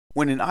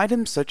When an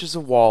item such as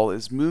a wall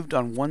is moved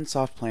on one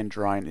SoftPlan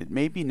drawing, it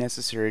may be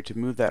necessary to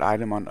move that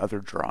item on other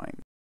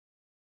drawings.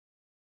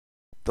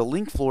 The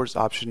Link Floors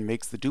option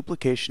makes the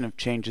duplication of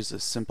changes a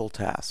simple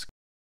task.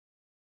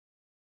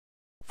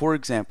 For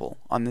example,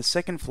 on the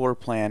second floor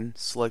plan,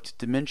 select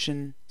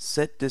Dimension,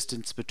 Set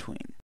Distance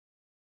Between.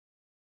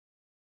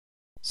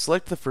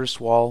 Select the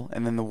first wall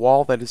and then the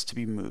wall that is to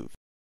be moved.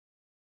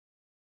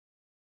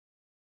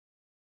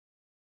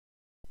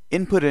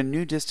 Input a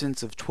new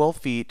distance of 12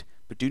 feet,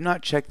 but do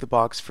not check the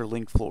box for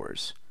link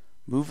floors.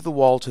 Move the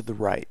wall to the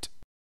right.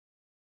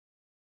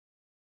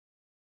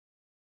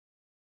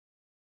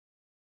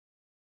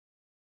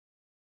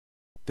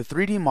 The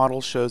 3D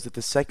model shows that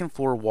the second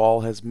floor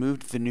wall has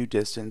moved the new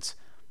distance,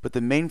 but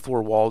the main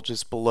floor wall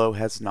just below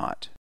has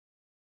not.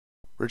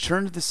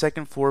 Return to the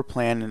second floor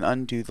plan and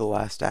undo the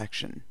last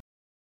action.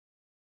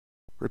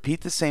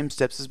 Repeat the same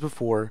steps as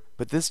before,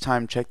 but this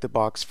time check the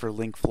box for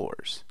link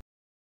floors.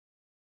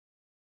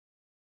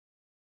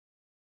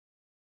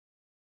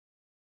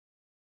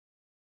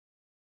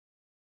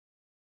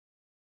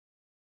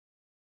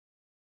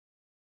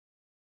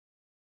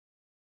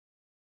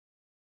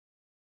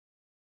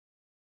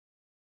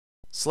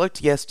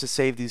 Select Yes to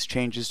save these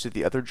changes to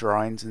the other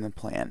drawings in the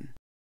plan.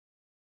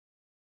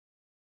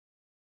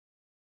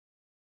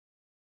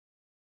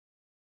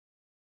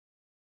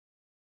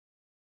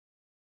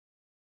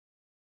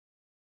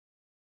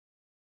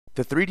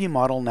 The 3D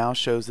model now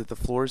shows that the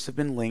floors have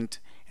been linked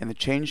and the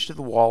change to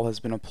the wall has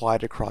been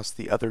applied across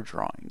the other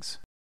drawings.